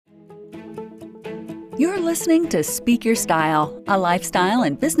You're listening to Speak Your Style, a lifestyle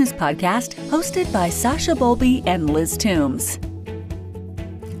and business podcast hosted by Sasha Bolby and Liz Toombs.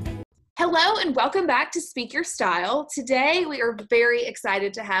 Hello and welcome back to Speak Your Style. Today we are very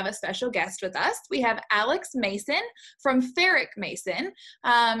excited to have a special guest with us. We have Alex Mason from Ferrick Mason.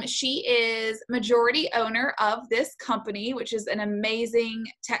 She is majority owner of this company, which is an amazing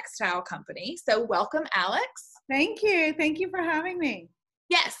textile company. So welcome, Alex. Thank you. Thank you for having me.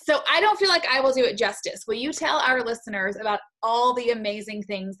 Yes. So I don't feel like I will do it justice. Will you tell our listeners about all the amazing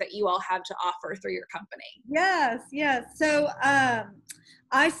things that you all have to offer through your company? Yes. So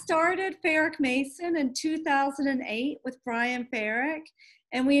I started Ferrick Mason in 2008 with Brian Ferrick,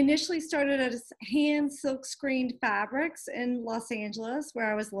 and we initially started as hand silk screened fabrics in Los Angeles,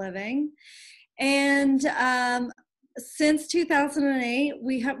 where I was living. And since 2008,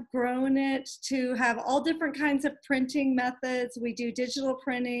 we have grown it to have all different kinds of printing methods. We do digital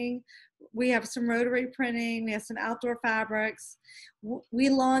printing. We have some rotary printing. We have some outdoor fabrics. We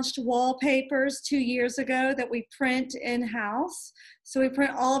launched wallpapers 2 years ago that we print in-house. So we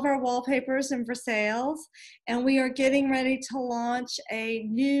print all of our wallpapers in Versailles. And we are getting ready to launch a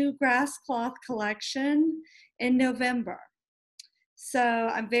new grass cloth collection in November. So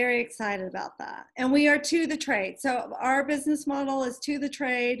I'm very excited about that. And we are to the trade. So our business model is to the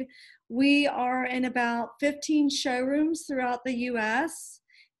trade. We are in about 15 showrooms throughout the U.S.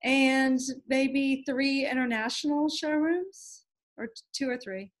 and maybe 3 international showrooms, or 2 or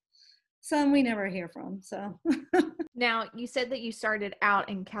 3. Some we never hear from. So Now, you said that you started out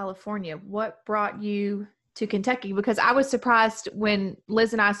in California. What brought you to Kentucky? Because I was surprised when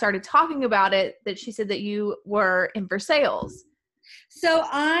Liz and I started talking about it that she said that you were in Versailles. So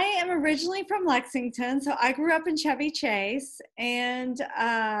I am originally from Lexington. So I grew up in Chevy Chase and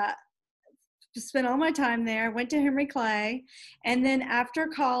spent all my time there, went to Henry Clay. And then after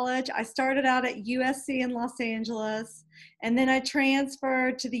college, I started out at USC in Los Angeles. And then I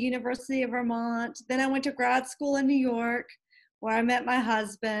transferred to the University of Vermont. Then I went to grad school in New York, where I met my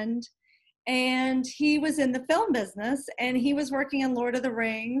husband. And he was in the film business, and he was working on Lord of the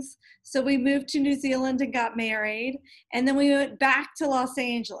Rings. So we moved to New Zealand and got married. And then we went back to Los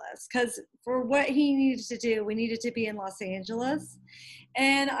Angeles because for what he needed to do, we needed to be in Los Angeles.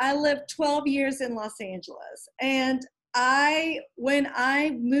 And I lived 12 years in Los Angeles. And when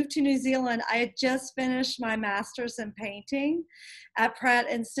I moved to New Zealand, I had just finished my master's in painting at Pratt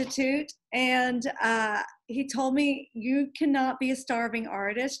Institute. And he told me, you cannot be a starving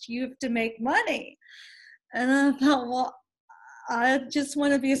artist. You have to make money. And I thought, well, I just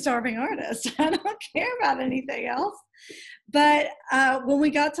want to be a starving artist. I don't care about anything else. But when we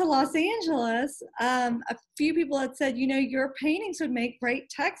got to Los Angeles, a few people had said, your paintings would make great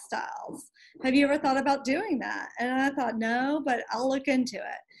textiles. Have you ever thought about doing that? And I thought, no, but I'll look into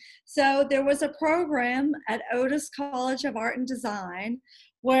it. So there was a program at Otis College of Art and Design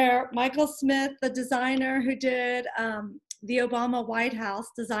where Michael Smith, the designer who did the Obama White House,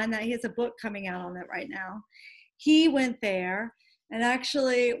 designed that. He has a book coming out on it right now. He went there. And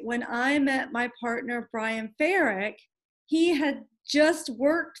actually, when I met my partner, Brian Ferrick, he had just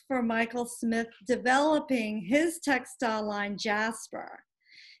worked for Michael Smith developing his textile line, Jasper.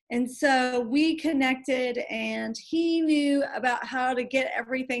 And so we connected, and he knew about how to get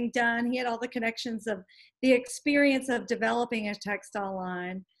everything done. He had all the connections of the experience of developing a textile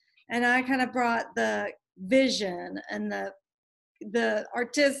line. And I kind of brought the vision and the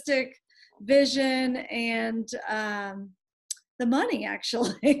artistic vision and the money,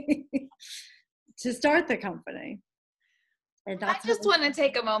 actually, to start the company. And I just want to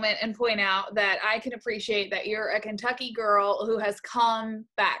take a moment and point out that I can appreciate that you're a Kentucky girl who has come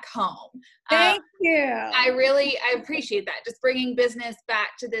back home. Thank you. I appreciate that. Just bringing business back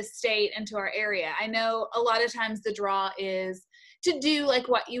to this state and to our area. I know a lot of times the draw is to do like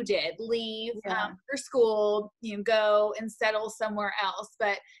what you did, leave your school, go and settle somewhere else,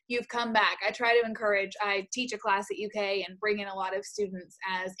 but you've come back. I teach a class at UK and bring in a lot of students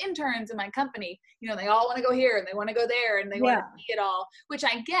as interns in my company. They all want to go here and they want to go there and they want to see it all, which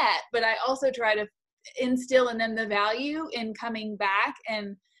I get, but I also try to instill in them the value in coming back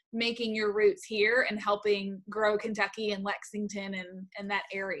and making your roots here and helping grow Kentucky and Lexington and that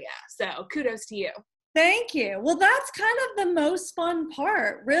area. So kudos to you. Thank you. Well, that's kind of the most fun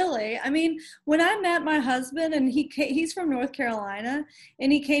part, really. I mean, when I met my husband, and he's from North Carolina,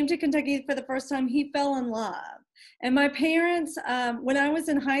 and he came to Kentucky for the first time, he fell in love. And my parents, when I was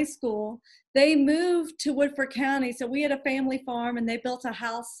in high school, they moved to Woodford County. So we had a family farm, and they built a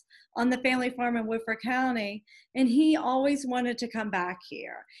house on the family farm in Woodford County. And he always wanted to come back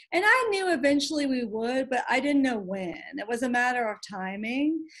here. And I knew eventually we would, but I didn't know when. It was a matter of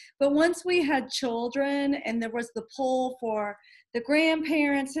timing. But once we had children and there was the pull for the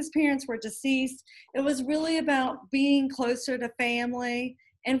grandparents, his parents were deceased, it was really about being closer to family.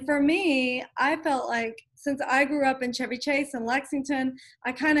 And for me, I felt like since I grew up in Chevy Chase and Lexington,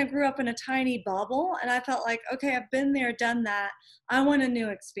 I kind of grew up in a tiny bubble. And I felt like, okay, I've been there, done that. I want a new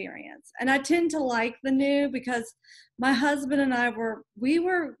experience. And I tend to like the new because my husband and I we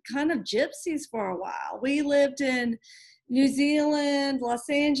were kind of gypsies for a while. We lived in New Zealand, Los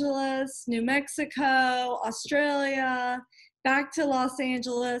Angeles, New Mexico, Australia, back to Los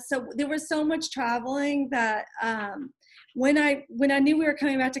Angeles. So there was so much traveling that when I knew we were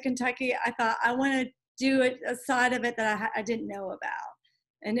coming back to Kentucky, I thought I want to do a side of it that I didn't know about,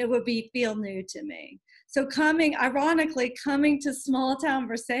 and it would feel new to me. So ironically coming to small town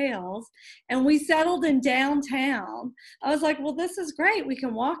Versailles, and we settled in downtown, I was like, well, this is great. We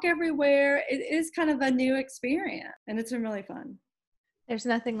can walk everywhere. It is kind of a new experience, and it's been really fun. There's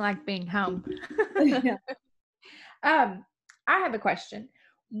nothing like being home. Yeah. I have a question.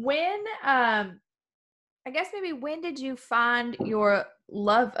 When, I guess maybe when did you find your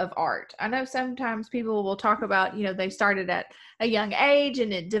love of art? I know sometimes people will talk about, they started at a young age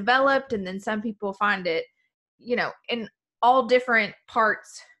and it developed, and then some people find it, in all different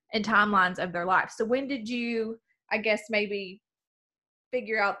parts and timelines of their life. So when did you, I guess, maybe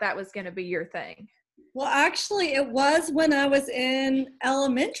figure out that was going to be your thing? Well, actually, it was when I was in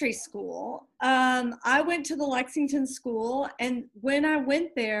elementary school. I went to the Lexington school, and when I went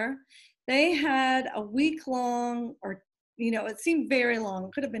there, they had a week-long, or it seemed very long.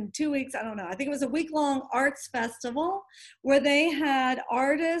 It could have been 2 weeks. I don't know. I think it was a week-long arts festival where they had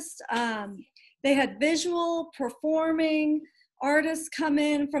artists. They had visual performing artists come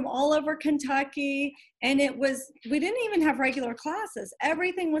in from all over Kentucky, and we didn't even have regular classes.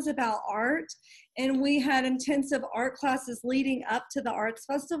 Everything was about art, and we had intensive art classes leading up to the arts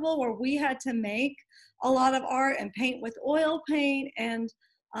festival where we had to make a lot of art and paint with oil paint, and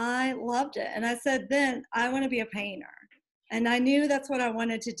I loved it. And I said, then I want to be a painter, and I knew that's what I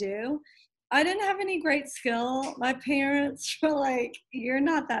wanted to do. I didn't have any great skill. My parents were like, you're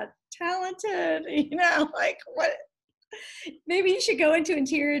not that talented, like what? Maybe you should go into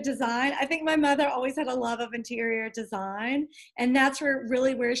interior design. I think my mother always had a love of interior design, and that's where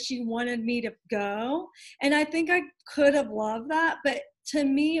she wanted me to go. And I think I could have loved that, but to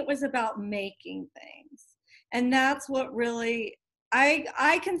me, it was about making things. And that's what really,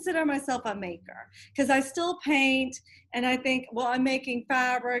 I consider myself a maker because I still paint, and I think, well, I'm making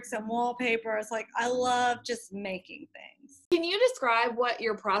fabrics and wallpaper. Like, I love just making things. Can you describe what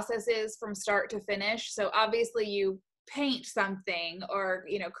your process is from start to finish? So obviously you paint something or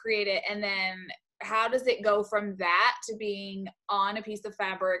create it, and then how does it go from that to being on a piece of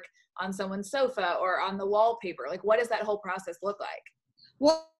fabric, on someone's sofa, or on the wallpaper? Like, what does that whole process look like?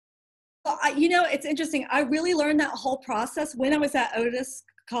 Well, it's interesting. I really learned that whole process when I was at Otis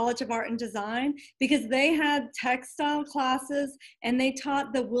College of Art and Design, because they had textile classes and they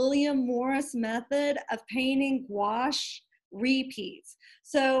taught the William Morris method of painting gouache repeats.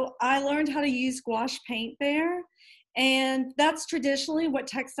 So I learned how to use gouache paint there. And that's traditionally what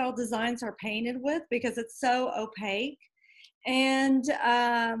textile designs are painted with because it's so opaque. And,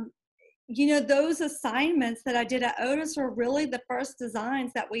 those assignments that I did at Otis were really the first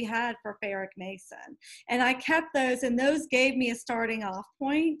designs that we had for Farrick Mason. And I kept those, and those gave me a starting off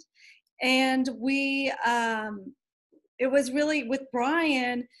point. And it was really with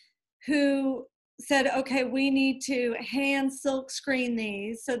Brian, who said, okay, we need to hand silk screen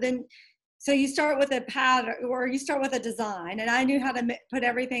these. So you start with a pattern, or you start with a design, and I knew how to put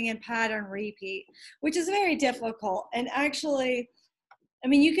everything in pattern repeat, which is very difficult. And actually,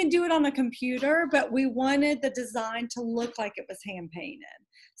 you can do it on a computer, but we wanted the design to look like it was hand painted.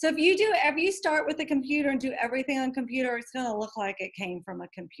 So if you start with a computer and do everything on computer, it's going to look like it came from a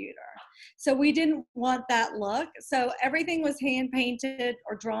computer. So we didn't want that look. So everything was hand painted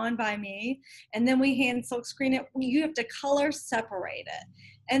or drawn by me, and then we hand silk screen it. You have to color separate it.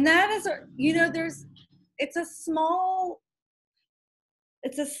 And that is, it's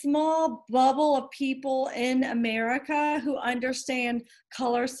a small bubble of people in America who understand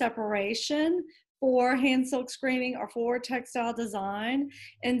color separation for hand silk screening or for textile design.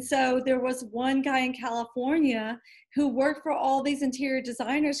 And so there was one guy in California who worked for all these interior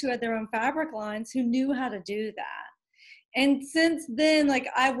designers who had their own fabric lines who knew how to do that. And since then, like,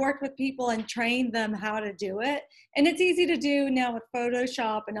 I worked with people and trained them how to do it. And it's easy to do now with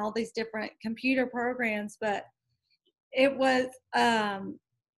Photoshop and all these different computer programs, but it was,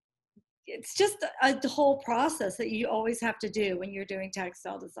 it's just a whole process that you always have to do when you're doing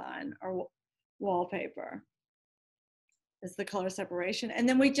textile design or wallpaper, is the color separation. And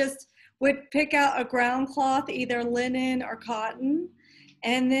then we just would pick out a ground cloth, either linen or cotton,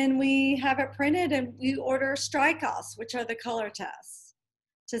 and then we have it printed and we order strike-offs, which are the color tests,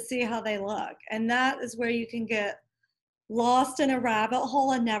 to see how they look. And that is where you can get lost in a rabbit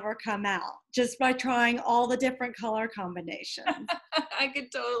hole and never come out, just by trying all the different color combinations. I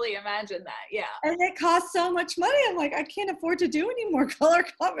could totally imagine that. Yeah. And it costs so much money. I'm like, I can't afford to do any more color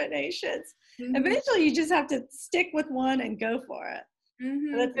combinations. Mm-hmm. Eventually you just have to stick with one and go for it.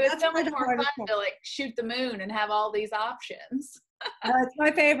 Mm-hmm. But it's so much more fun to like shoot the moon and have all these options. It's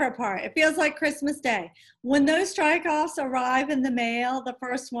my favorite part. It feels like Christmas Day. When those strike-offs arrive in the mail, the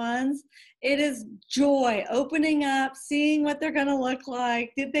first ones, it is joy, opening up, seeing what they're going to look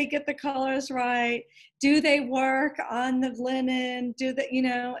like. Did they get the colors right? Do they work on the linen?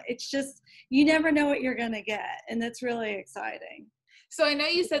 It's just, you never know what you're going to get. And that's really exciting. So I know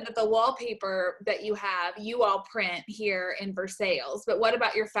you said that the wallpaper that you have, you all print here in Versailles, but what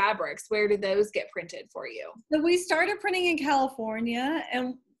about your fabrics? Where do those get printed for you? So we started printing in California,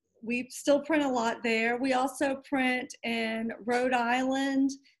 and we still print a lot there. We also print in Rhode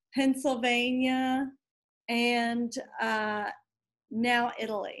Island, Pennsylvania, and now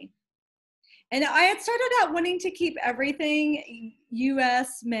Italy. And I had started out wanting to keep everything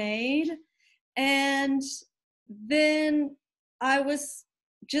US made, and then I was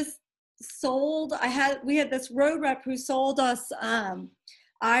just sold. We had this road rep who sold us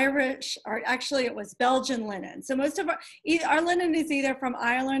Irish, or actually it was Belgian linen. So most of our linen is either from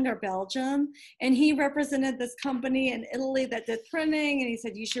Ireland or Belgium. And he represented this company in Italy that did printing, and he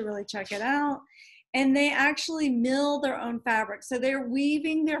said, you should really check it out. And they actually mill their own fabric. So they're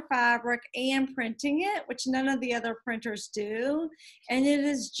weaving their fabric and printing it, which none of the other printers do. And it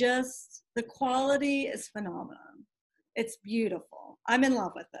is just, the quality is phenomenal. It's beautiful. I'm in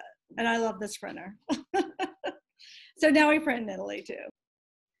love with it. And I love this printer. So now we print in Italy too.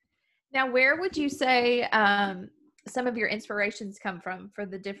 Now, where would you say some of your inspirations come from for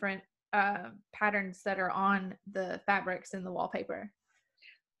the different patterns that are on the fabrics in the wallpaper?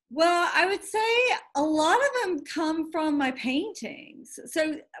 Well, I would say a lot of them come from my paintings.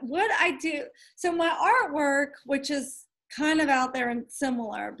 So what I do, so my artwork, which is kind of out there and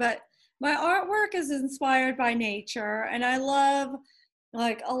similar, but my artwork is inspired by nature, and I love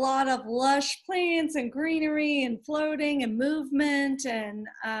like a lot of lush plants and greenery and floating and movement. And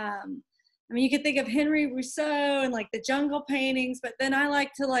I mean, you could think of Henry Rousseau and like the jungle paintings, but then I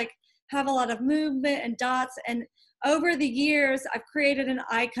like to like have a lot of movement and dots. And over the years, I've created an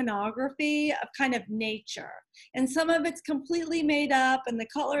iconography of kind of nature. And some of it's completely made up, and the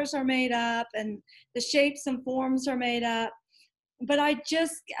colors are made up, and the shapes and forms are made up. But I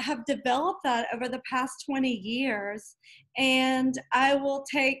just have developed that over the past 20 years. And I will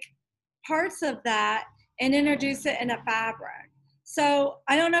take parts of that and introduce it in a fabric. So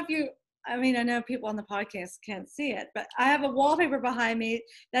I don't know if I know people on the podcast can't see it, but I have a wallpaper behind me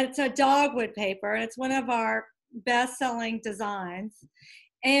that's a dogwood paper, and it's one of our best-selling designs.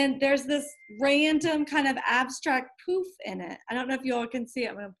 And there's this random kind of abstract poof in it. I don't know if you all can see it.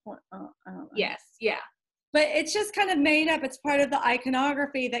 I'm going to point. Yes. Yeah. But it's just kind of made up. It's part of the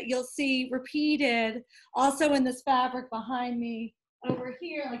iconography that you'll see repeated also in this fabric behind me over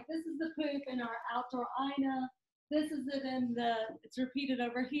here. Like this is the poof in our outdoor Ina. This is it it's repeated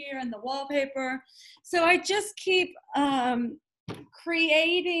over here in the wallpaper. So I just keep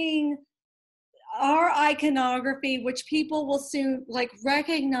creating our iconography, which people will soon like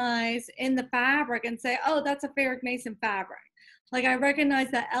recognize in the fabric and say, oh, that's a Farrick Mason fabric. Like I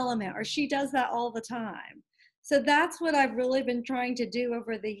recognize that element, or she does that all the time. So that's what I've really been trying to do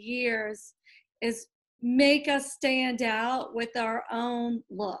over the years, is make us stand out with our own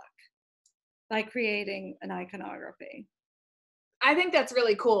look by creating an iconography. I think that's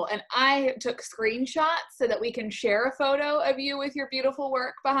really cool. And I took screenshots so that we can share a photo of you with your beautiful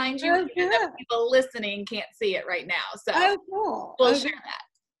work behind you. Oh, even though people listening can't see it right now. So cool. We'll share that.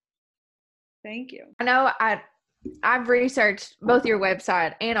 Thank you. I know I've researched both your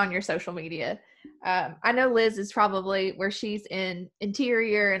website and on your social media. I know Liz is probably, where she's in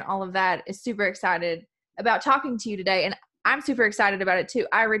interior and all of that, is super excited about talking to you today. And I'm super excited about it too.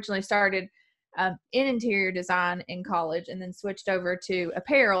 I originally started in interior design in college and then switched over to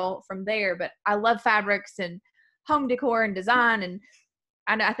apparel from there. But I love fabrics and home decor and design.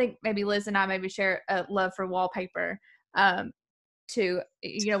 And I think maybe Liz and I maybe share a love for wallpaper. to,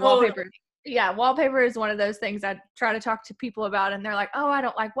 you know, Totally. wallpaper. Yeah, wallpaper is one of those things I try to talk to people about, and they're like, oh, I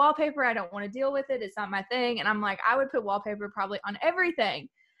don't like wallpaper. I don't want to deal with it. It's not my thing. And I'm like, I would put wallpaper probably on everything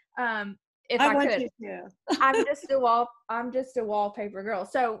if I want could. you to. I'm just a wallpaper girl.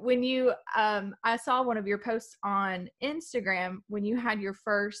 So when you, I saw one of your posts on Instagram when you had your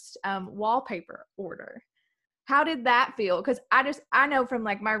first wallpaper order. How did that feel? Because I know from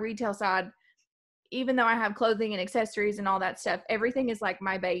like my retail side, even though I have clothing and accessories and all that stuff, everything is like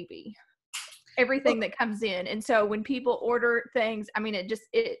my baby. Everything that comes in. And so when people order things, I mean,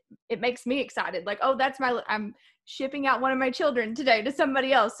 it makes me excited. Like, oh, I'm shipping out one of my children today to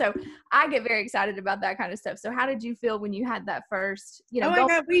somebody else. So I get very excited about that kind of stuff. So how did you feel when you had that first, you know? Oh my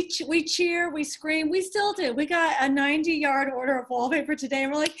God, we cheer, we scream, we still do. We got a 90-yard order of wallpaper today,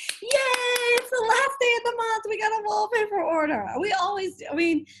 and we're like, yay, it's the last day of the month, we got a wallpaper order.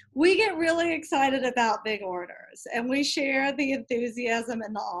 We get really excited about big orders, and we share the enthusiasm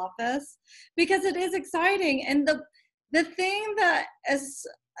in the office because it is exciting. And the thing that is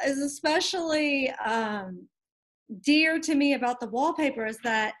especially dear to me about the wallpaper is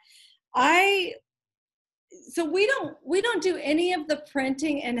that so we don't do any of the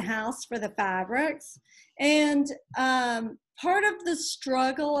printing in-house for the fabrics. And part of the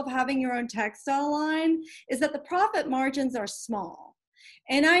struggle of having your own textile line is that the profit margins are small.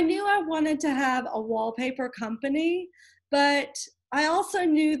 And I knew I wanted to have a wallpaper company, but I also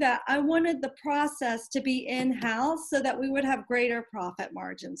knew that I wanted the process to be in-house so that we would have greater profit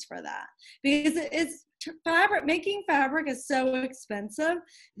margins for that. Because making fabric is so expensive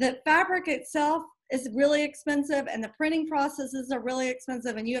that fabric itself is really expensive, and the printing processes are really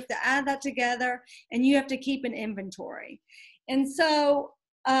expensive, and you have to add that together, and you have to keep an inventory. And so,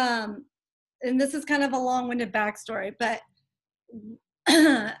 and this is kind of a long-winded backstory, but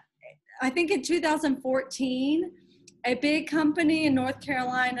I think in 2014, a big company in North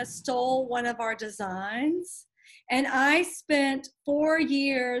Carolina stole one of our designs. And I spent 4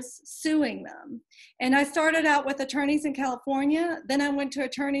 years suing them. And I started out with attorneys in California. Then I went to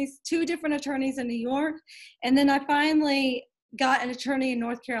 2 different attorneys in New York. And then I finally got an attorney in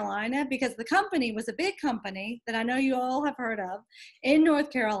North Carolina because the company was a big company that I know you all have heard of in North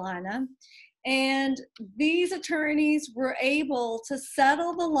Carolina. And these attorneys were able to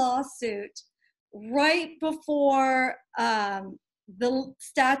settle the lawsuit right before the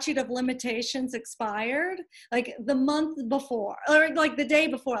statute of limitations expired, like the month before, or like the day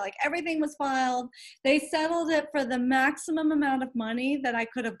before, like everything was filed. They settled it for the maximum amount of money that I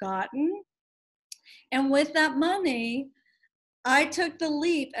could have gotten. And with that money, I took the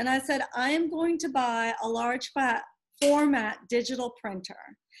leap and I said, I am going to buy a large format digital printer.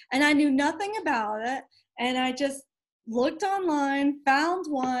 And I knew nothing about it. And I just looked online, found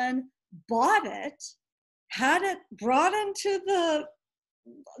one, bought it, had it brought into the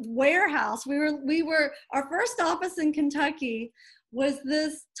warehouse. Our first office in Kentucky was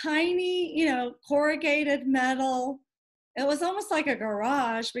this tiny, corrugated metal. It was almost like a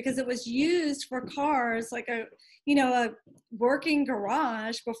garage because it was used for cars, like a working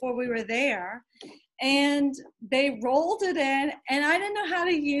garage before we were there. And they rolled it in, and I didn't know how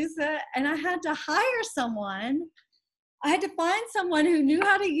to use it. And I had to hire someone. I had to find someone who knew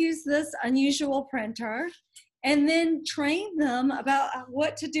how to use this unusual printer and then train them about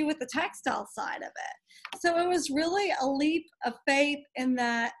what to do with the textile side of it. So it was really a leap of faith in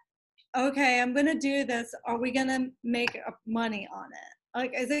that, okay, I'm going to do this. Are we going to make money on it?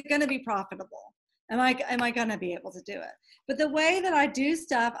 Like, is it going to be profitable? Am I going to be able to do it? But the way that I do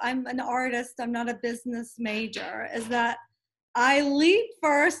stuff, I'm an artist, I'm not a business major, is that I leap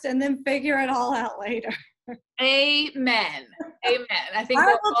first and then figure it all out later. Amen. Amen. I think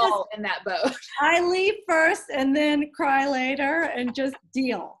we're all in that boat. I leave first and then cry later and just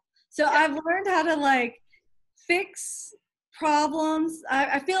deal. So I've learned how to fix problems.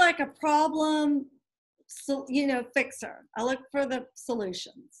 I feel like a problem, fixer. I look for the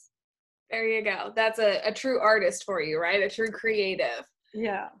solutions. There you go. That's a true artist for you, right? A true creative.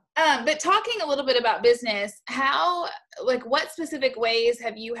 Yeah. But talking a little bit about business, what specific ways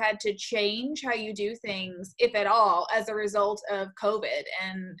have you had to change how you do things, if at all, as a result of COVID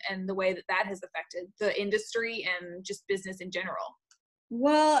and the way that has affected the industry and just business in general?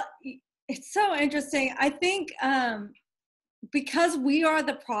 Well, it's so interesting. I think because we are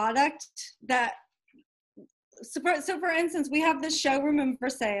the product that, so for instance, we have this showroom in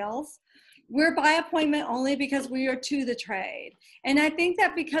Versailles. We're by appointment only because we are to the trade. And I think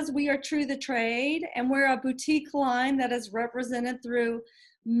that because we are true the trade and we're a boutique line that is represented through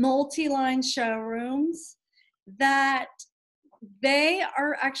multi-line showrooms, that they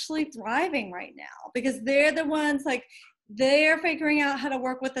are actually thriving right now because they're the ones They're figuring out how to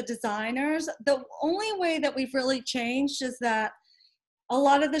work with the designers. The only way that we've really changed is that a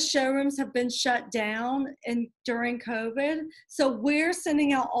lot of the showrooms have been shut down during COVID. So we're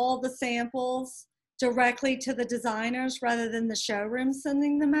sending out all the samples directly to the designers rather than the showroom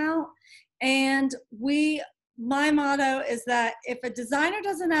sending them out. And my motto is that if a designer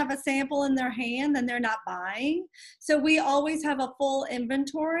doesn't have a sample in their hand, then they're not buying. So we always have a full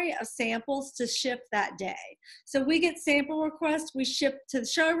inventory of samples to ship that day. So we get sample requests, we ship to the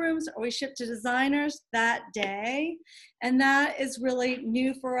showrooms or we ship to designers that day. And that is really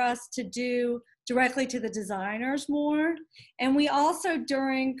new for us to do directly to the designers more. And we also,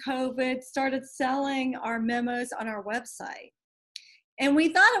 during COVID, started selling our memos on our website. And we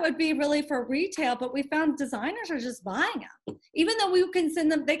thought it would be really for retail, but we found designers are just buying them. Even though we can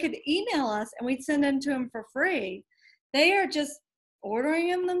send them, they could email us and we'd send them to them for free. They are just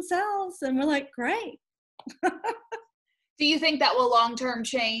ordering them themselves. And we're like, great. Do you think that will long-term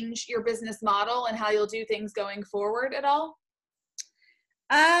change your business model and how you'll do things going forward at all?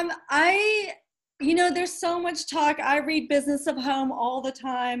 There's so much talk. I read Business of Home all the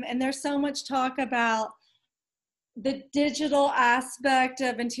time, and there's so much talk about the digital aspect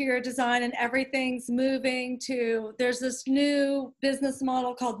of interior design, and everything's moving to, there's this new business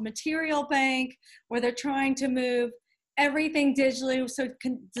model called Material Bank where they're trying to move everything digitally so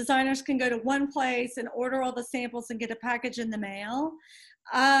designers can go to one place and order all the samples and get a package in the mail.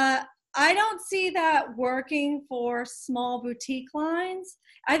 I don't see that working for small boutique lines.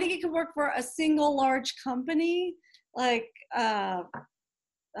 I think it could work for a single large company like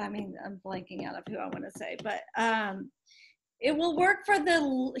I'm blanking out of who I want to say, but it will work for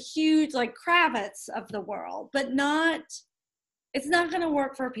the huge, like Kravitz of the world, but it's not going to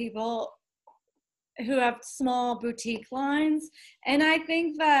work for people who have small boutique lines. And I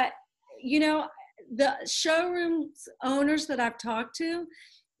think that, the showrooms owners that I've talked to,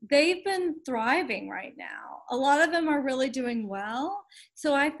 they've been thriving right now. A lot of them are really doing well.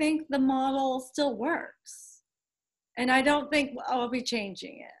 So I think the model still works. And I don't think I'll be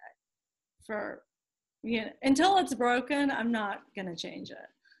changing it until it's broken. I'm not going to change it.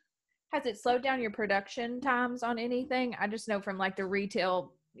 Has it slowed down your production times on anything? I just know from like the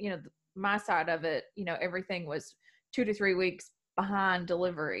retail, my side of it, everything was 2 to 3 weeks behind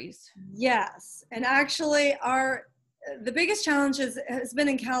deliveries. Yes. And actually the biggest challenge has been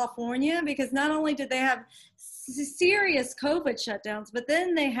in California, because not only did they have serious COVID shutdowns, but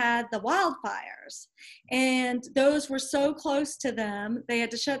then they had the wildfires, and those were so close to them. They had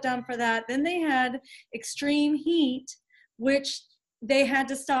to shut down for that. Then they had extreme heat, which they had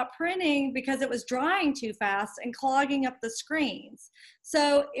to stop printing because it was drying too fast and clogging up the screens.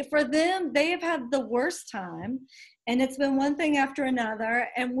 So for them, they have had the worst time, and it's been one thing after another.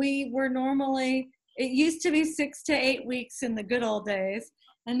 And it used to be 6 to 8 weeks in the good old days,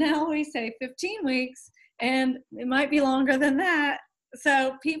 and now we say 15 weeks. And it might be longer than that.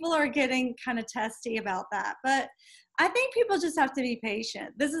 So people are getting kind of testy about that. But I think people just have to be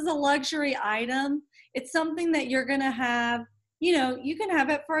patient. This is a luxury item. It's something that you're going to have, you can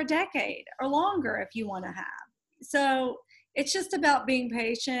have it for a decade or longer if you want to have. So it's just about being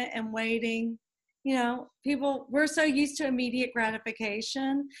patient and waiting. We're so used to immediate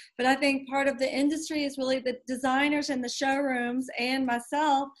gratification, but I think part of the industry is really the designers in the showrooms and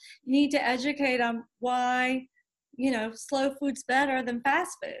myself need to educate on why, slow food's better than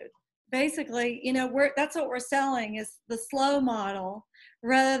fast food. Basically, that's what we're selling is the slow model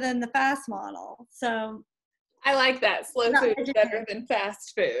rather than the fast model. So I like that. Slow food is better than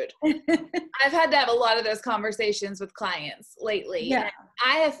fast food. I've had to have a lot of those conversations with clients lately. Yeah. And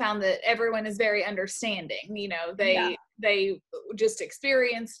I have found that everyone is very understanding. They just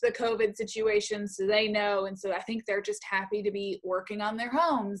experienced the COVID situation, so they know. And so I think they're just happy to be working on their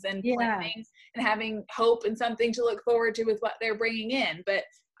homes and planning and having hope and something to look forward to with what they're bringing in. But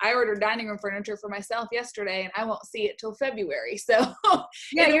I ordered dining room furniture for myself yesterday, and I won't see it till February. So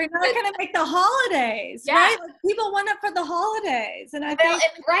yeah, you're not going to make the holidays, right? Like, people want it for the holidays, and I think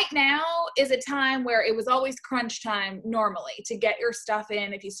and right now is a time where it was always crunch time normally to get your stuff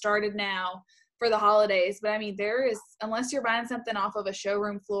in if you started now for the holidays. But I mean, unless you're buying something off of a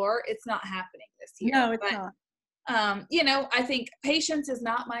showroom floor, it's not happening this year. No, it's not. I think patience is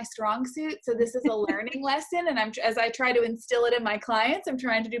not my strong suit. So this is a learning lesson. And as I try to instill it in my clients, I'm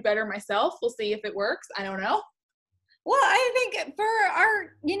trying to do better myself. We'll see if it works. I don't know. Well, I think for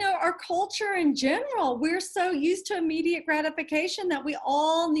our culture in general, we're so used to immediate gratification that we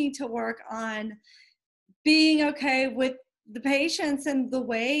all need to work on being okay with the patience and the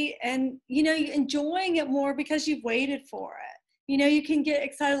wait and, enjoying it more because you've waited for it. you can get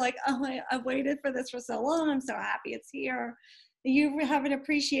excited like, oh, I've waited for this for so long. I'm so happy it's here. You have an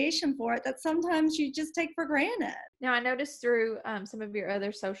appreciation for it that sometimes you just take for granted. Now, I noticed through some of your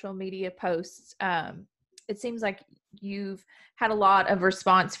other social media posts, it seems like you've had a lot of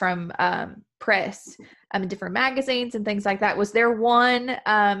response from press, different magazines and things like that. Was there one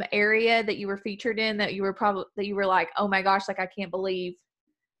area that you were featured in that you were like, oh my gosh, like I can't believe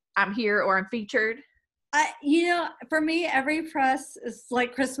I'm here or I'm featured? For me, every press is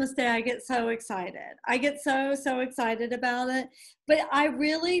like Christmas Day. I get so excited. I get so excited about it. But I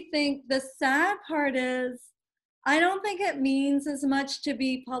really think the sad part is I don't think it means as much to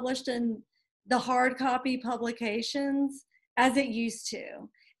be published in the hard copy publications as it used to.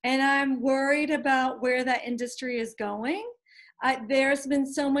 And I'm worried about where that industry is going. There's been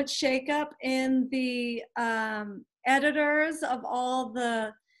so much shakeup in the editors of all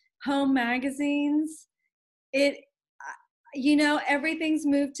the home magazines. Everything's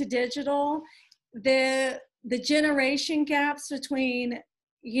moved to digital. The generation gaps between,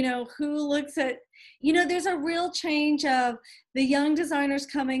 who looks at, there's a real change of the young designers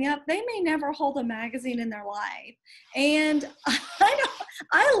coming up. They may never hold a magazine in their life. And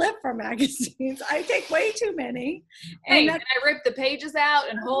I live for magazines. I take way too many. And I rip the pages out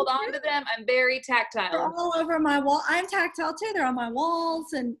and hold on to them. I'm very tactile. They're all over my wall. I'm tactile too. They're on my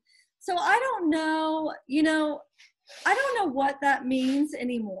walls. And so I don't know, I don't know what that means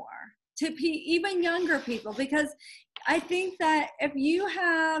anymore to even younger people, because I think that if you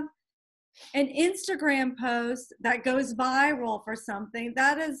have an Instagram post that goes viral for something,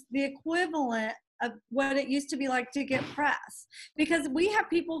 that is the equivalent of what it used to be like to get press, because we have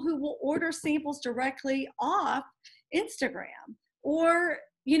people who will order samples directly off Instagram, or,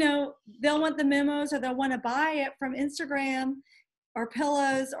 they'll want the memos or they'll want to buy it from Instagram or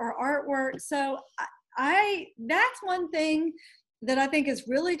pillows or artwork. So that's one thing that I think is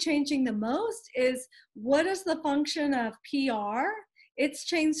really changing the most is what is the function of PR? It's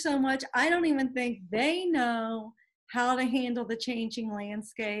changed so much. I don't even think they know how to handle the changing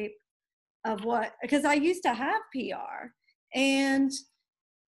landscape of because I used to have PR, and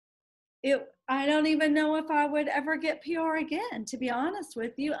I don't even know if I would ever get PR again, to be honest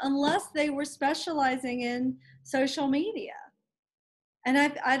with you, unless they were specializing in social media. And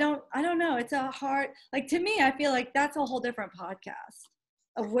I don't know. It's a hard, like, to me, I feel like that's a whole different podcast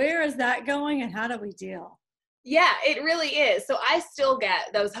of where is that going and how do we deal? Yeah, it really is. So I still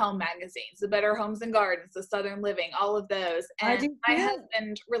get those home magazines, the Better Homes and Gardens, the Southern Living, all of those. And my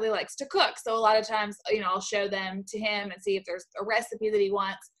husband really likes to cook. So a lot of times, I'll show them to him and see if there's a recipe that he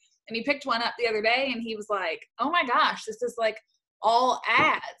wants. And he picked one up the other day and he was like, oh my gosh, this is like all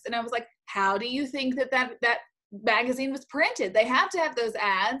ads. And I was like, how do you think that magazine was printed? They have to have those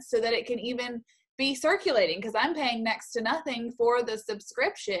ads so that it can even be circulating, because I'm paying next to nothing for the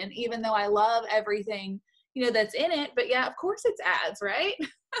subscription, even though I love everything that's in it. But yeah, of course it's ads, right?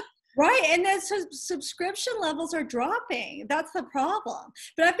 Right. And then subscription levels are dropping. That's the problem.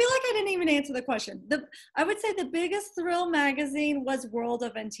 But I feel like I didn't even answer the question. I would say the biggest thrill magazine was World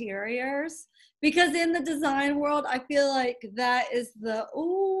of Interiors, because in the design world, I feel like that is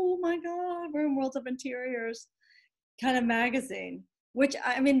oh my God, we're in World of Interiors kind of magazine, which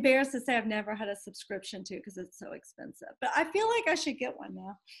I'm embarrassed to say I've never had a subscription to because it's so expensive. But I feel like I should get one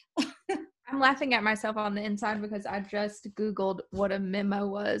now. I'm laughing at myself on the inside because I just Googled what a memo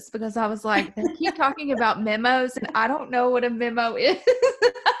was, because I was like, they keep talking about memos and I don't know what a memo is.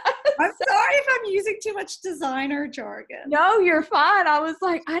 I'm sorry if I'm using too much designer jargon. No, you're fine. I was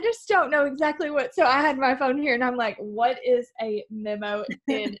like, I just don't know exactly so I had my phone here and I'm like, what is a memo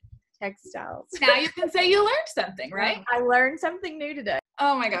in textiles? Now you can say you learned something, right? I learned something new today.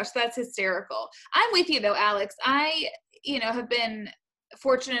 Oh my gosh, that's hysterical. I'm with you though, Alex. I, have been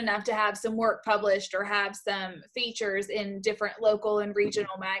fortunate enough to have some work published or have some features in different local and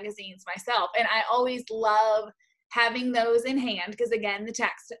regional magazines myself. And I always love having those in hand because, again,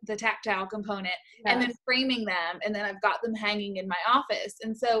 the tactile component, yes. And then framing them, and then I've got them hanging in my office.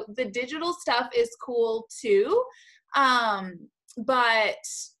 And so the digital stuff is cool too, but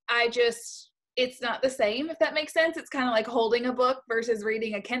it's not the same, if that makes sense. It's kind of like holding a book versus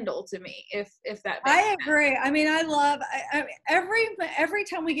reading a Kindle to me, if that makes sense. I agree. I mean, I love every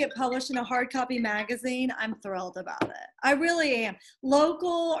time we get published in a hard copy magazine, I'm thrilled about it. I really am.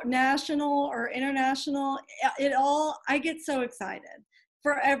 Local, national, or international, I get so excited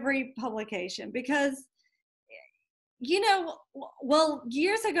for every publication because, well,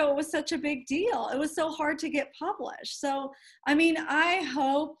 years ago, it was such a big deal. It was so hard to get published. So, I mean, I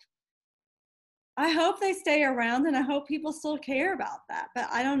hope they stay around, and I hope people still care about that, but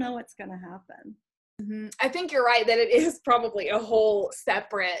I don't know what's going to happen. I think you're right that it is probably a whole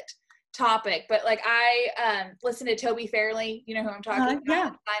separate topic, but like I listen to Toby Fairley, you know who I'm talking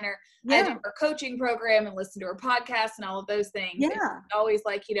about, designer. I do her coaching program and listen to her podcast and all of those things. Yeah. And always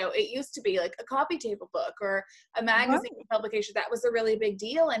like, you know, it used to be like a coffee table book or a magazine publication. That was a really big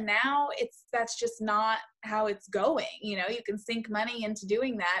deal. And now that's just not how it's going. You know, you can sink money into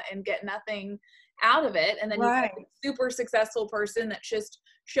doing that and get nothing out of it. And then you get a super successful person that's just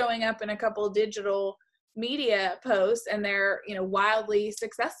showing up in a couple of digital media posts and they're, you know, wildly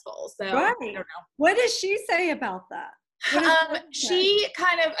successful. So I don't know. What does she say about that? She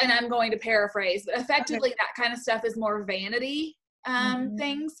kind of, and I'm going to paraphrase, but effectively that kind of stuff is more vanity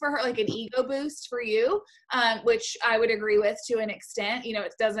things for her, like an ego boost for you, which I would agree with to an extent. You know,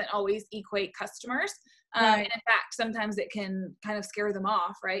 it doesn't always equate customers. And in fact, sometimes it can kind of scare them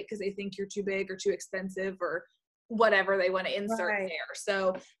off, right? Because they think you're too big or too expensive or whatever they want to insert there.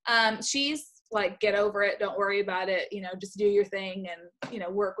 So she's like, get over it. Don't worry about it. You know, just do your thing and, you know,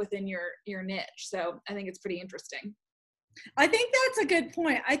 work within your niche. So I think it's pretty interesting. I think that's a good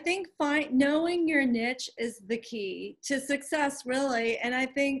point. I think knowing your niche is the key to success, really. And I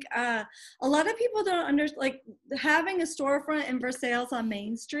think a lot of people don't understand, like having a storefront in Versailles on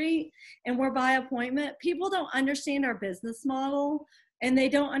Main Street and we're by appointment, people don't understand our business model and they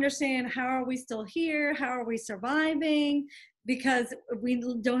don't understand how are we still here? How are we surviving? Because we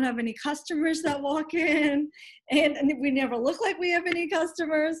don't have any customers that walk in and we never look like we have any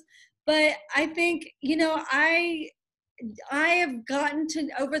customers. But I think, you know, I have gotten to,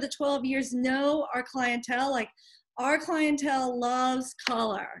 over the 12 years, know our clientele. Like our clientele loves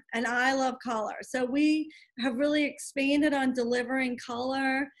color and I love color. So we have really expanded on delivering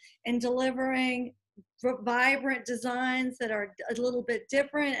color and delivering vibrant designs that are a little bit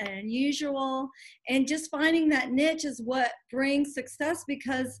different and unusual. And just finding that niche is what brings success,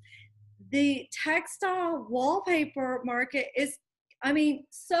 because the textile wallpaper market is, I mean,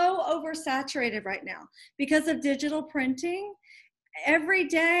 so oversaturated right now because of digital printing. Every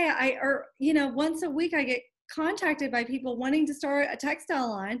day once a week I get contacted by people wanting to start a textile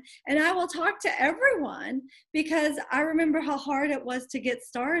line, and I will talk to everyone because I remember how hard it was to get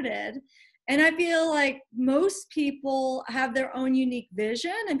started. And I feel like most people have their own unique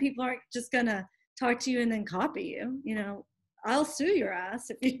vision and people aren't just going to talk to you and then copy you. You know, I'll sue your ass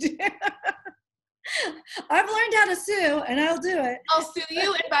if you do. I've learned how to sue and I'll do it. I'll sue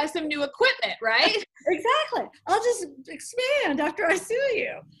you and buy some new equipment, right? Exactly. I'll just expand after I sue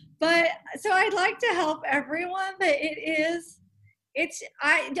you. But so I'd like to help everyone, but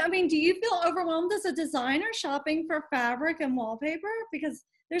I mean, do you feel overwhelmed as a designer shopping for fabric and wallpaper? Because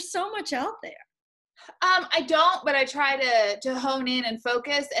there's so much out there. I don't, but I try to hone in and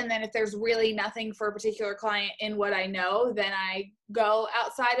focus. And then if there's really nothing for a particular client in what I know, then I go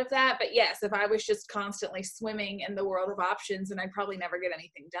outside of that. But yes, if I was just constantly swimming in the world of options, then I'd probably never get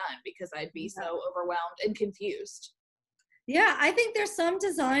anything done because I'd be so overwhelmed and confused. Yeah, I think there's some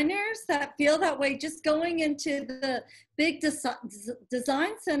designers that feel that way just going into the big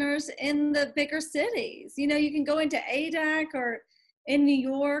design centers in the bigger cities. You know, you can go into ADAC or in New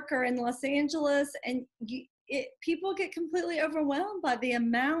York or in Los Angeles, and people get completely overwhelmed by the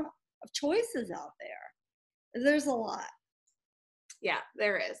amount of choices out there. There's a lot. Yeah,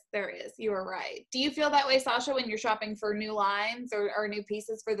 there is. You are right. Do you feel that way, Sasha, when you're shopping for new lines or new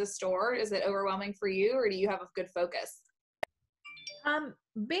pieces for the store? Is it overwhelming for you, or do you have a good focus?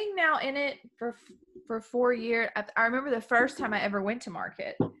 Being now in it for 4 years, I remember the first time I ever went to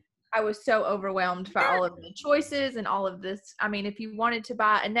market. I was so overwhelmed by all of the choices and all of this. I mean, if you wanted to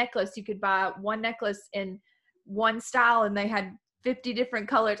buy a necklace, you could buy one necklace in one style and they had 50 different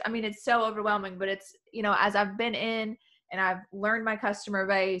colors. I mean, it's so overwhelming, but it's, you know, as I've been in and I've learned my customer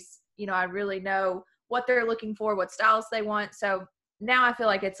base, you know, I really know what they're looking for, what styles they want. So now I feel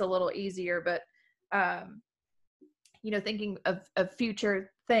like it's a little easier, but, you know, thinking of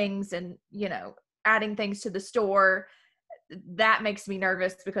future things and, you know, adding things to the store, that makes me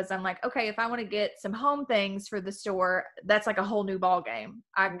nervous because I'm like, okay, if I want to get some home things for the store, that's like a whole new ball game.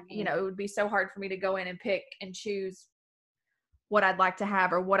 You know, it would be so hard for me to go in and pick and choose what I'd like to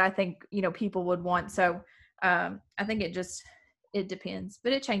have or what I think, you know, people would want. So I think it depends,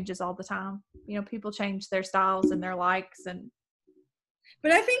 but it changes all the time. You know, people change their styles and their likes.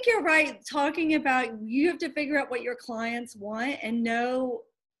 But I think you're right, talking about you have to figure out what your clients want and know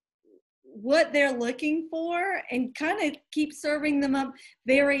what they're looking for and kind of keep serving them up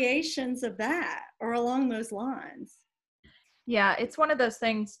variations of that or along those lines. Yeah, it's one of those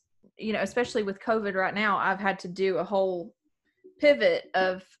things, you know, especially with COVID right now, I've had to do a whole pivot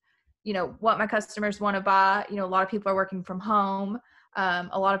of, you know, what my customers want to buy. You know, a lot of people are working from home.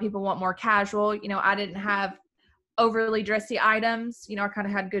 A lot of people want more casual. You know, I didn't have overly dressy items. You know, I kind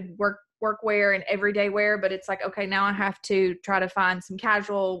of had good workwear and everyday wear, but it's like, okay, now I have to try to find some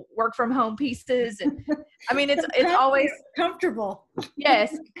casual work from home pieces. And I mean, it's always comfortable.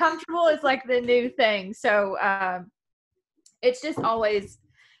 Yes, comfortable is like the new thing. So it's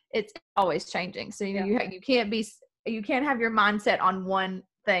always changing. So, you know, you can't have your mindset on one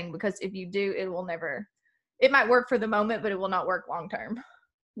thing, because if you do, it might work for the moment, but it will not work long term.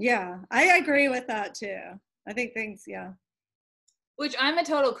 Yeah, I agree with that too. I think Which I'm a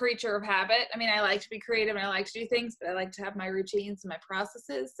total creature of habit. I mean, I like to be creative and I like to do things, but I like to have my routines and my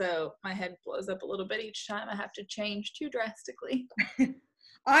processes. So my head blows up a little bit each time I have to change too drastically.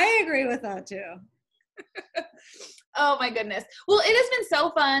 I agree with that too. Oh my goodness. Well, it has been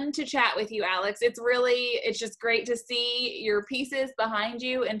so fun to chat with you, Alex. It's just great to see your pieces behind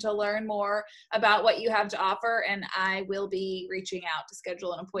you and to learn more about what you have to offer. And I will be reaching out to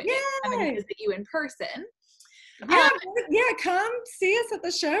schedule an appointment to come and visit you in person. Come see us at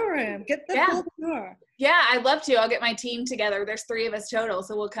the showroom. Get the full tour. Yeah, I'd love to. I'll get my team together. There's 3 of us total,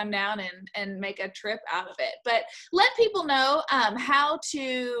 so we'll come down and make a trip out of it. But let people know how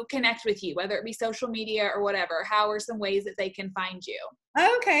to connect with you, whether it be social media or whatever. How are some ways that they can find you?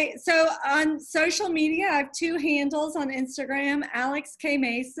 Okay, so on social media, I have 2 handles on Instagram, Alex K.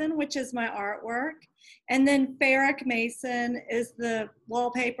 Mason, which is my artwork, and then Ferric Mason is the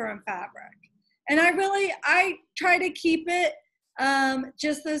wallpaper and fabric. And I try to keep it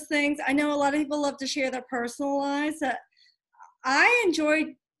just those things. I know a lot of people love to share their personal lives. I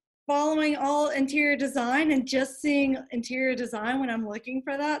enjoy following all interior design and just seeing interior design when I'm looking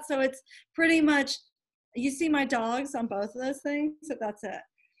for that. So it's pretty much, you see my dogs on both of those things, so that's it.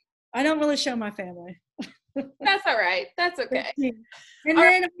 I don't really show my family. That's all right. That's okay. And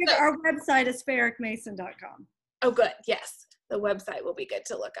then our website is ferricmason.com. Oh, good. Yes. The website will be good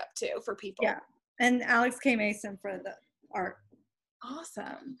to look up too for people. Yeah. And Alex K. Mason for the art.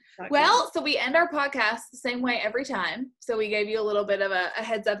 Awesome. Well, so we end our podcast the same way every time. So we gave you a little bit of a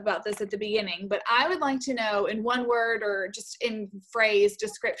heads up about this at the beginning, but I would like to know in one word or just in phrase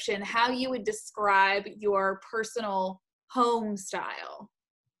description, how you would describe your personal home style.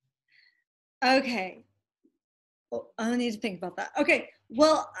 Okay. Well, I need to think about that. Okay.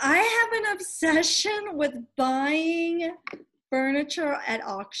 Well, I have an obsession with buying furniture at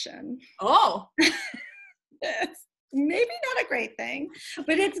auction. Oh. It's maybe not a great thing,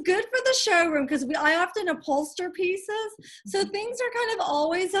 but it's good for the showroom because I often upholster pieces. So things are kind of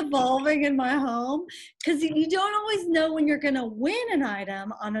always evolving in my home because you don't always know when you're going to win an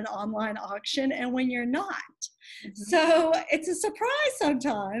item on an online auction and when you're not. Mm-hmm. So it's a surprise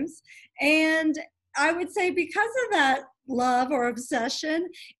sometimes. And I would say because of that love or obsession,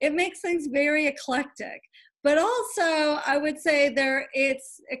 it makes things very eclectic. But also, I would say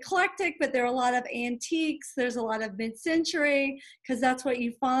it's eclectic, but there are a lot of antiques. There's a lot of mid-century, because that's what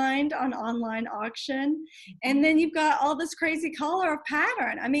you find on online auction. And then you've got all this crazy color of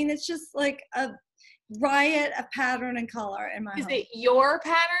pattern. I mean, it's just like a riot of pattern and color in my home. Is it your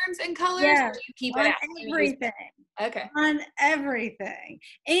patterns and colors? Yeah, or do you keep on it everything. Okay. On everything.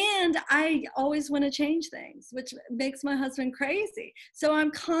 And I always want to change things, which makes my husband crazy. So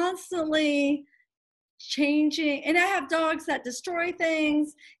I'm constantly changing, and I have dogs that destroy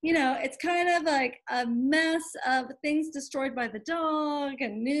things. You know, it's kind of like a mess of things destroyed by the dog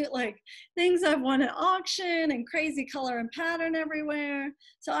and new, like things I've won at auction and crazy color and pattern everywhere.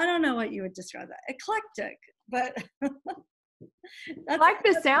 So I don't know what you would describe that. Eclectic, but I like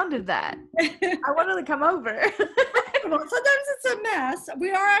the sound of that. I wanted to come over. Well, sometimes it's a mess. We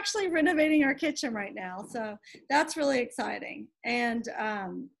are actually renovating our kitchen right now, so that's really exciting. And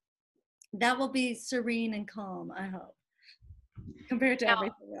that will be serene and calm, I hope, compared to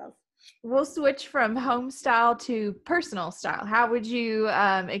everything else. We'll switch from home style to personal style. How would you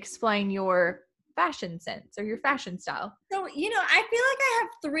explain your fashion sense or your fashion style? So, you know, I feel like I have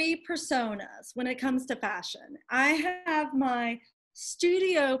 3 personas when it comes to fashion. I have my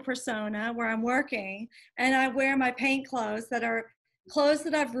studio persona where I'm working and I wear my paint clothes that are clothes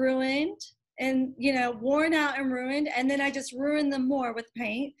that I've ruined and, you know, worn out and ruined, and then I just ruin them more with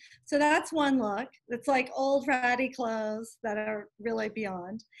paint. So that's one look. It's like old ratty clothes that are really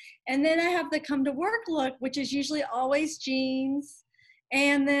beyond. And then I have the come to work look, which is usually always jeans.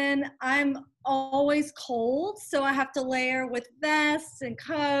 And then I'm always cold, so I have to layer with vests and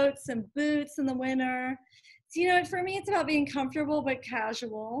coats and boots in the winter. So, you know, for me, it's about being comfortable but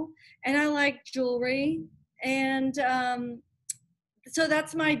casual. And I like jewelry. And so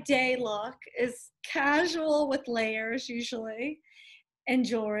that's my day look, is casual with layers usually and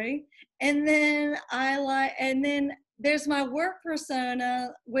jewelry. And then there's my work persona,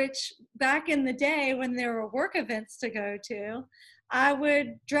 which back in the day when there were work events to go to, I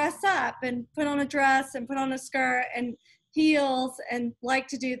would dress up and put on a dress and put on a skirt and heels and like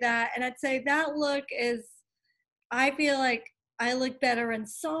to do that. And I'd say that look is, I feel like I look better in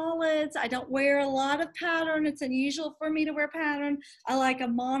solids. I don't wear a lot of pattern. It's unusual for me to wear pattern. I like a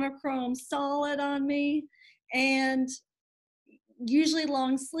monochrome solid on me, and usually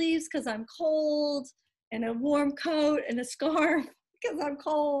long sleeves because I'm cold, and a warm coat and a scarf because I'm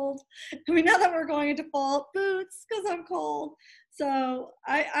cold. I mean, now that we're going into fall, boots because I'm cold. So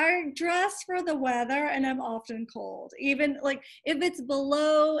I dress for the weather, and I'm often cold. Even like if it's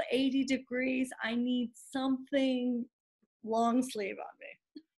below 80 degrees, I need something long sleeve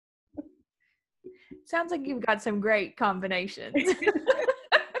on me. Sounds like you've got some great combinations.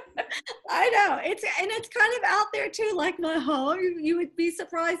 I know. It's kind of out there too, like my home. You would be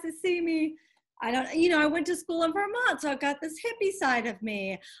surprised to see me. I went to school in Vermont, so I've got this hippie side of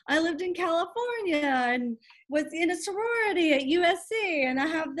me. I lived in California and was in a sorority at USC, and I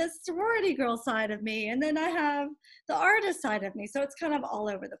have this sorority girl side of me, and then I have the artist side of me. So it's kind of all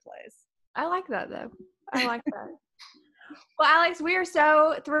over the place. I like that, though. I like that. Well, Alex, we are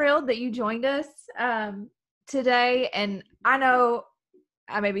so thrilled that you joined us today. And I know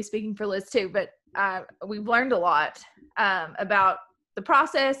I may be speaking for Liz too, but we've learned a lot about the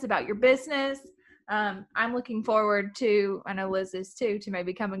process, about your business. I'm looking forward to, I know Liz is too, to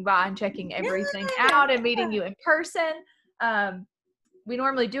maybe coming by and checking everything out and meeting you in person. We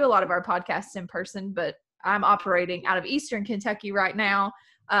normally do a lot of our podcasts in person, but I'm operating out of Eastern Kentucky right now.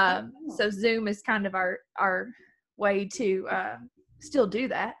 So Zoom is kind of our way to still do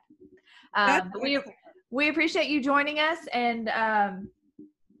that. But we appreciate you joining us, and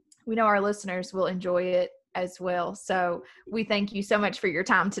we know our listeners will enjoy it as well. So we thank you so much for your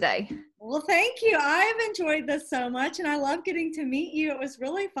time today. Well, thank you. I've enjoyed this so much, and I love getting to meet you. It was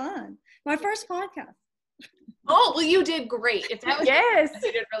really fun. My first podcast. Oh, well, you did great. If that was yes,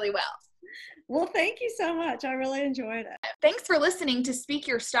 you did really well. Well, thank you so much. I really enjoyed it. Thanks for listening to Speak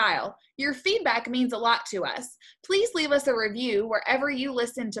Your Style. Your feedback means a lot to us. Please leave us a review wherever you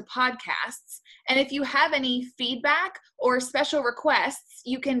listen to podcasts. And if you have any feedback or special requests,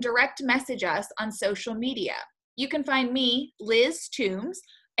 you can direct message us on social media. You can find me, Liz Toombs,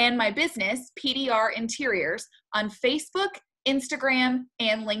 and my business, PDR Interiors, on Facebook, Instagram,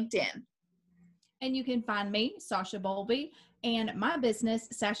 and LinkedIn. And you can find me, Sasha Bowlby, and my business,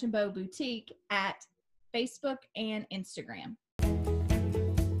 Sash & Bow Boutique, at Facebook and Instagram.